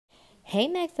Hey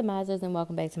Maximizers, and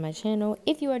welcome back to my channel.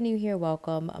 If you are new here,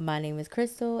 welcome. My name is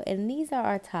Crystal and these are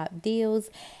our top deals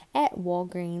at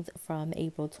Walgreens from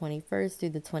April 21st through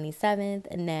the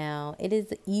 27th. Now it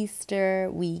is Easter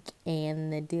week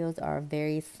and the deals are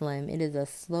very slim. It is a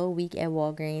slow week at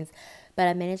Walgreens, but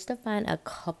I managed to find a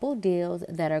couple deals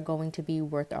that are going to be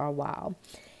worth our while.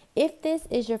 If this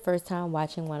is your first time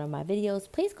watching one of my videos,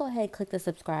 please go ahead and click the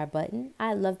subscribe button.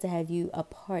 I'd love to have you a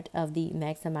part of the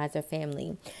Maximizer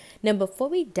family. Now, before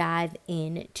we dive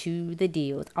into the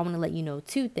deals, I want to let you know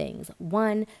two things.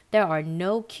 One, there are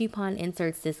no coupon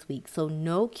inserts this week. So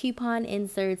no coupon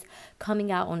inserts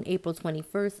coming out on April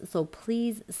 21st. So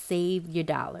please save your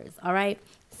dollars. All right.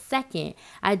 Second,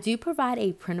 I do provide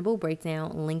a printable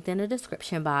breakdown linked in the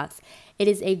description box. It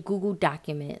is a Google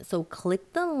document. So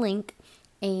click the link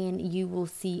and you will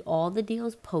see all the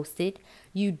deals posted.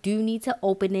 You do need to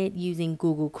open it using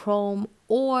Google Chrome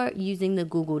or using the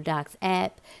Google Docs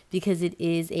app because it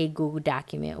is a Google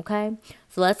document, okay?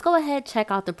 So let's go ahead,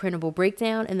 check out the printable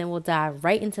breakdown, and then we'll dive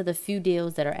right into the few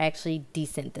deals that are actually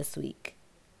decent this week.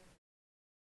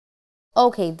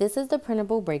 Okay, this is the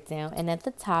printable breakdown, and at the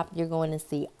top, you're going to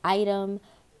see item,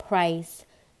 price,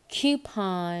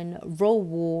 coupon,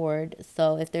 reward.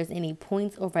 So if there's any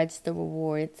points or register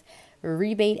rewards,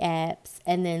 rebate apps,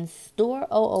 and then store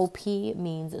OOP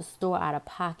means store out of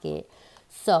pocket.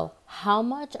 So how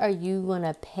much are you going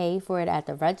to pay for it at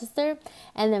the register?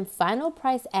 And then final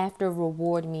price after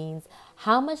reward means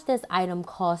how much this item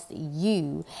cost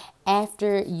you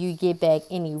after you get back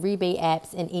any rebate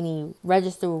apps and any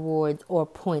register rewards or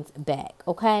points back,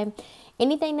 okay?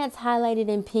 Anything that's highlighted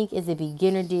in pink is a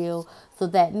beginner deal. So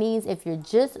that means if you're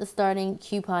just starting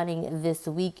couponing this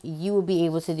week, you will be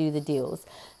able to do the deals.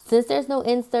 Since there's no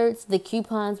inserts, the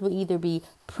coupons will either be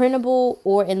printable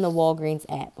or in the Walgreens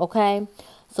app, okay?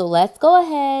 So let's go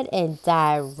ahead and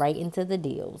dive right into the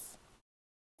deals.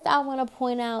 I want to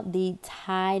point out the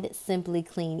Tide Simply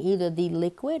Clean, either the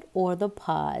liquid or the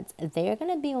pods. They're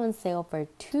going to be on sale for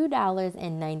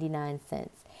 $2.99.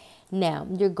 Now,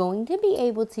 you're going to be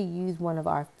able to use one of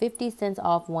our 50 cents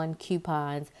off one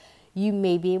coupons. You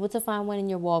may be able to find one in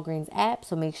your Walgreens app,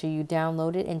 so make sure you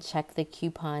download it and check the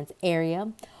coupons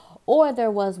area. Or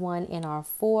there was one in our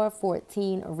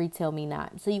 414 Retail Me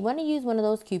Not. So you want to use one of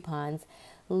those coupons,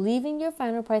 leaving your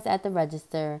final price at the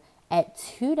register at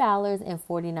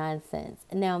 $2.49.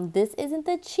 Now, this isn't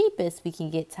the cheapest we can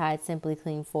get Tide Simply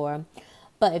Clean for,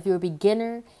 but if you're a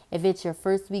beginner, if it's your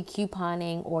first week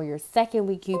couponing or your second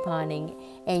week couponing,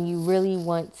 and you really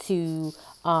want to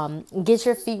get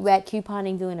your feet wet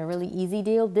couponing, doing a really easy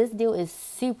deal, this deal is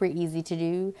super easy to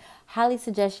do. Highly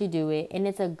suggest you do it, and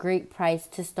it's a great price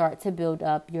to start to build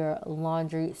up your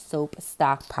laundry soap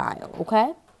stockpile,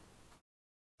 okay?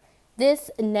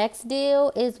 This next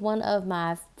deal is one of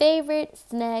my favorite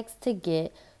snacks to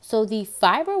get. So the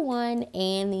Fiber One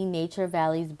and the Nature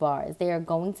Valley's bars, they are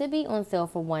going to be on sale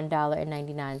for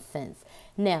 $1.99.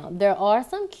 Now, there are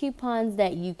some coupons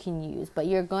that you can use, but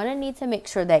you're going to need to make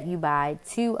sure that you buy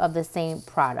two of the same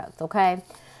product, okay?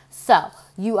 So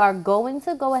you are going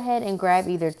to go ahead and grab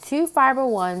either two Fiber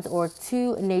Ones or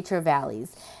two Nature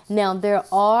Valleys. Now, there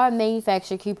are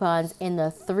manufacturer coupons in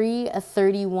the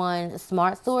 331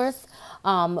 Smart Source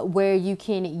where you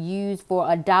can use for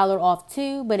 $1 off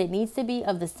two, but it needs to be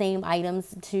of the same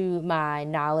items to my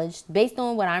knowledge. Based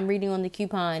on what I'm reading on the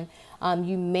coupon,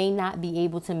 you may not be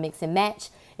able to mix and match.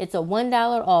 It's a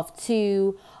 $1 off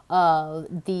two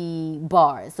of the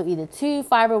bars. So either two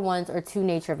Fiber Ones or two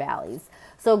Nature Valleys.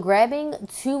 So grabbing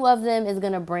two of them is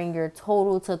going to bring your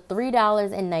total to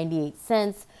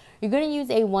 $3.98. You're going to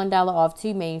use a $1 off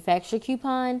two manufacturer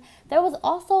coupon. There was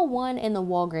also one in the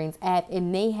Walgreens app. It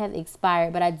may have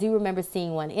expired, but I do remember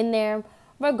seeing one in there.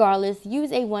 Regardless,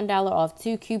 use a $1 off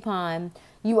two coupon.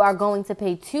 You are going to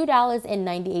pay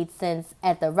 $2.98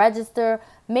 at the register,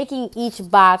 making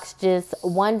each box just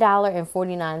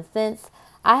 $1.49.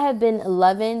 I have been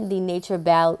loving the Nature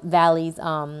Valley's,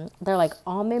 they're like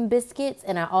almond biscuits,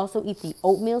 and I also eat the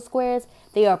oatmeal squares.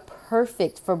 They are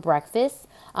perfect for breakfast,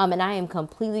 and I am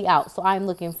completely out. So I'm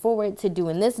looking forward to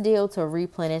doing this deal to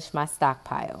replenish my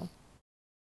stockpile.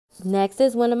 Next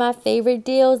is one of my favorite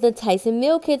deals. The Tyson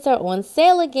meal kits are on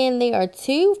sale again. They are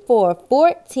two for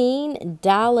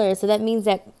 $14. So that means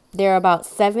that they're about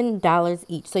 $7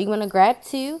 each. So you want to grab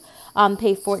two,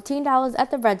 pay $14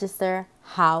 at the register.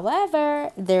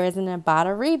 However, there is an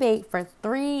Rebate rebate for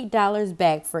 $3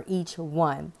 back for each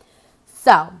one.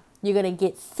 So you're going to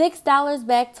get $6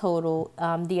 back total.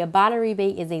 The Rebate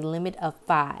rebate is a limit of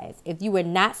 5. If you were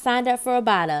not signed up for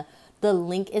Rebate, the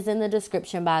link is in the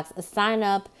description box. Sign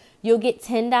up. You'll get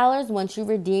 $10 once you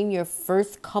redeem your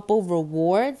first couple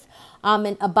rewards.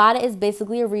 And Rebate is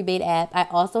basically a rebate app. I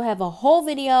also have a whole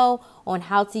video on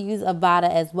how to use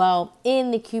Rebate as well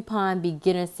in the Coupon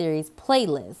Beginner Series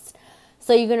playlist.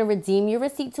 So you're going to redeem your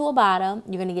receipt to Rebate.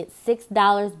 You're going to get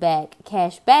 $6 back,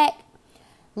 cash back,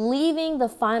 leaving the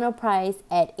final price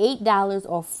at $8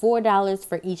 or $4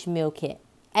 for each meal kit.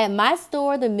 At my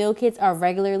store, the meal kits are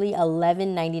regularly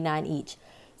 $11.99 each.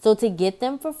 So to get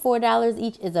them for $4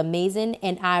 each is amazing,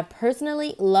 and I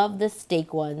personally love the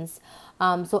steak ones.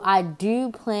 So I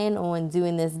do plan on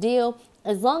doing this deal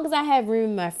as long as I have room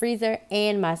in my freezer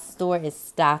and my store is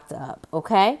stocked up,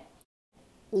 okay?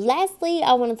 Lastly,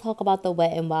 I want to talk about the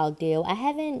Wet n Wild deal. I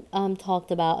haven't talked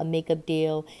about a makeup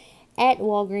deal at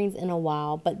Walgreens in a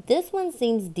while, but this one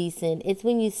seems decent. It's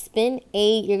when you spend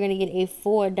 $8, you're going to get a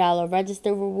 $4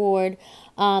 register reward.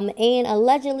 And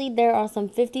allegedly there are some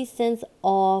 50 cents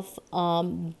off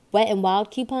Wet n Wild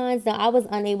coupons. Now, I was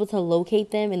unable to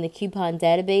locate them in the coupon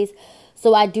database,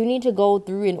 so I do need to go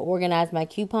through and organize my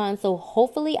coupons. So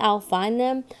hopefully I'll find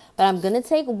them, but I'm going to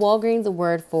take Walgreens'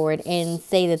 word for it and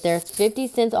say that there's 50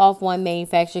 cents off one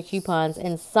manufacturer coupons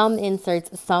and some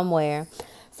inserts somewhere.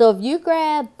 So if you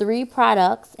grab 3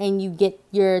 products and you get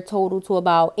your total to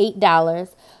about $8,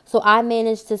 so I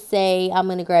managed to say I'm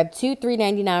going to grab 2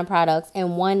 $3.99 products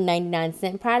and 1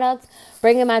 99-cent product,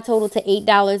 bringing my total to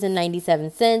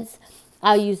 $8.97.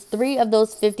 I'll use 3 of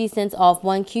those 50 cents off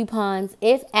one coupons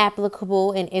if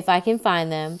applicable and if I can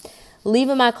find them,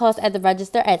 leaving my cost at the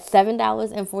register at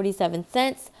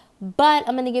 $7.47. But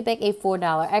I'm going to get back a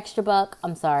 $4 extra buck.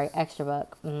 I'm sorry, extra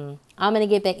buck. I'm going to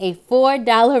get back a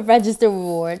 $4 register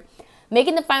reward,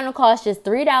 making the final cost just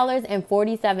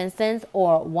 $3.47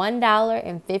 or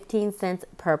 $1.15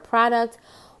 per product,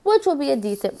 which will be a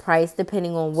decent price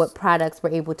depending on what products we're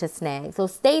able to snag. So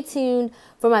stay tuned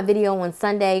for my video on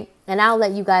Sunday, and I'll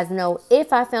let you guys know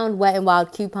if I found Wet n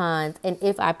Wild coupons and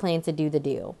if I plan to do the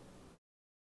deal.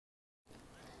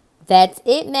 That's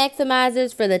it,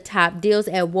 Maximizers, for the top deals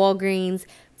at Walgreens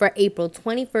for April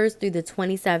 21st through the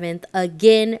 27th.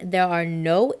 Again, there are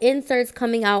no inserts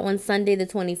coming out on Sunday the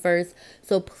 21st,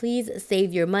 so please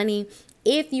save your money.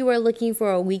 If you are looking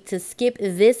for a week to skip,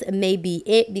 this may be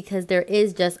it because there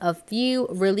is just a few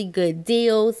really good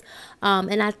deals.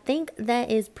 And I think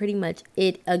that is pretty much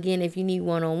it. Again, if you need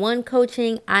one-on-one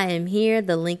coaching, I am here.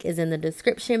 The link is in the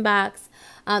description box.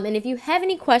 And if you have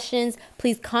any questions,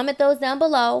 please comment those down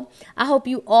below. I hope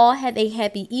you all have a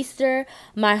happy Easter.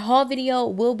 My haul video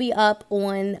will be up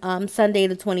on Sunday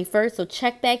the 21st, so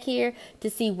check back here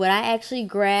to see what I actually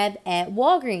grabbed at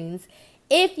Walgreens.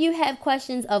 If you have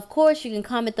questions, of course, you can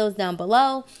comment those down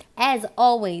below. As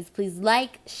always, please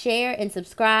like, share, and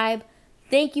subscribe.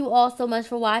 Thank you all so much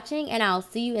for watching, and I'll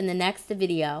see you in the next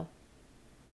video.